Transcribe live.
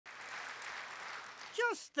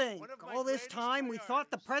Just think, all this time we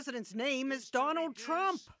thought the president's name is Donald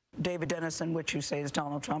Trump. David Dennison, which you say is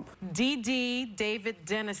Donald Trump. DD, David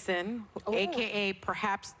Dennison, a.k.a.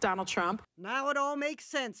 perhaps Donald Trump. Now it all makes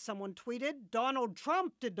sense, someone tweeted. Donald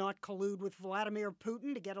Trump did not collude with Vladimir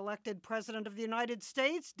Putin to get elected president of the United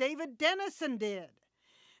States. David Dennison did.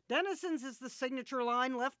 Dennison's is the signature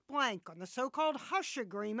line left blank on the so-called hush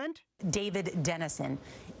agreement. David Dennison.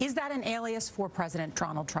 Is that an alias for President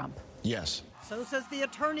Donald Trump? Yes. So says the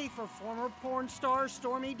attorney for former porn star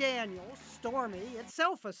Stormy Daniels. Stormy,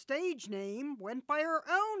 itself a stage name, went by her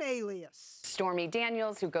own alias. Stormy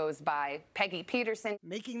Daniels, who goes by Peggy Peterson.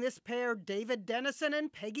 Making this pair David Dennison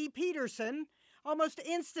and Peggy Peterson. Almost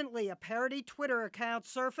instantly, a parody Twitter account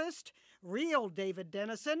surfaced. Real David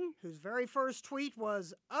Dennison, whose very first tweet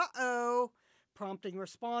was, "Uh-oh," prompting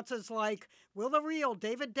responses like, "Will the real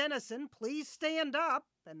David Dennison please stand up?"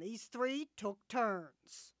 And these three took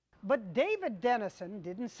turns. But David Dennison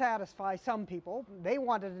didn't satisfy some people. They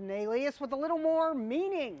wanted an alias with a little more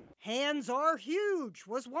meaning. Hands are huge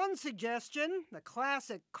was one suggestion. The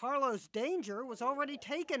classic Carlos Danger was already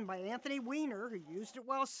taken by Anthony Weiner, who used it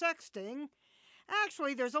while sexting.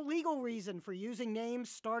 Actually, there's a legal reason for using names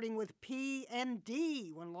starting with P and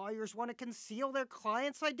D when lawyers want to conceal their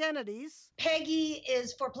clients' identities. Peggy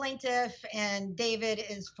is for plaintiff and David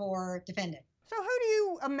is for defendant. So who do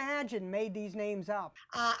you imagine made these names up?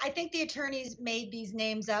 I think the attorneys made these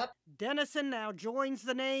names up. Dennison now joins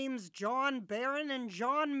the names John Barron and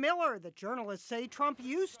John Miller that journalists say Trump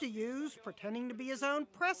used to use, pretending to be his own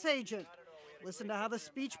press agent. Listen to how the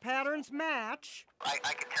speech patterns match. I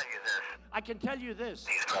can tell you this. I can tell you this.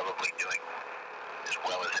 He's probably doing as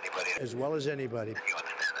well as anybody. As well as anybody. You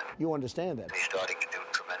understand that? You understand that. He's starting to do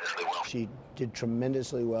tremendously well. She did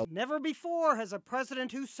tremendously well. Never before has a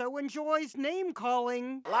president who so enjoys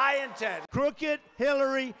name-calling, Lion Ted, Crooked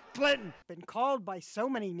Hillary Clinton, been called by so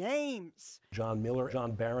many names. John Miller,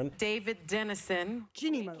 John Barron. David Dennison.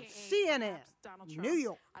 Jeannie Mo, CNN, New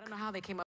York. I don't know how they came up